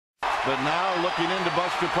But now looking into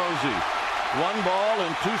Buster Posey. 1 ball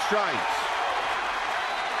and 2 strikes.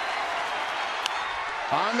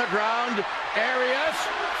 On the ground, Arias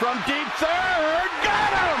from deep third.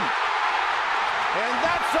 Got him! And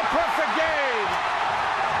that's a perfect game.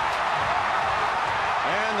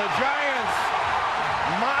 And the Giants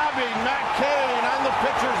mobbing Matt Cain on the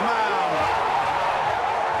pitcher's mound.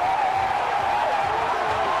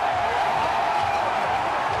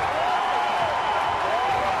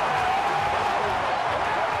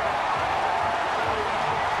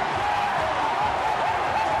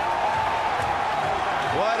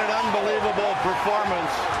 What an unbelievable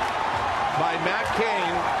performance by Matt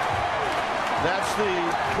Cain. That's the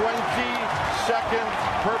 22nd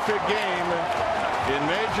perfect game in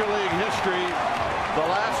Major League history. The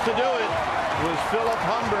last to do it was Philip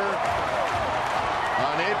Humber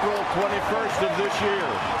on April 21st of this year.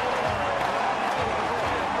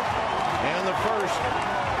 And the first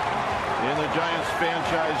in the Giants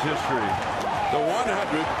franchise history. The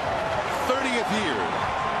 130th year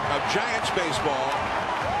of Giants baseball.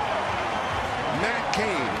 Matt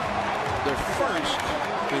Cain, the first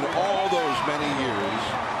in all those many years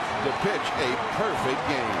to pitch a perfect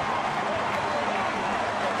game.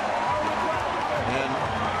 And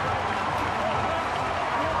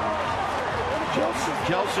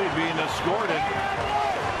Kelsey being escorted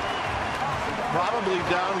probably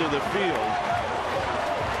down to the field.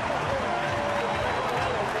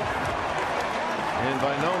 And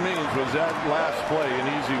by no means was that last play an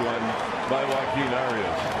easy one by Joaquin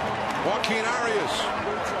Arias. Joaquin Arias,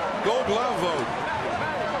 Gold Glove vote.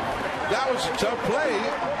 That was a tough play.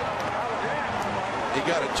 He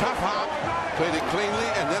got a tough hop, played it cleanly,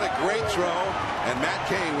 and then a great throw. And Matt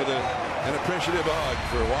Cain with an appreciative hug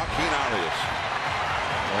for Joaquin Arias.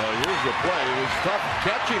 Well, here's the play. It was tough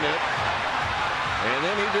catching it. And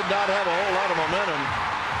then he did not have a whole lot of momentum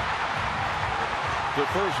to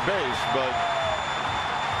first base, but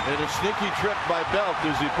in a sneaky trick by Belt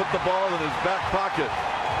as he put the ball in his back pocket.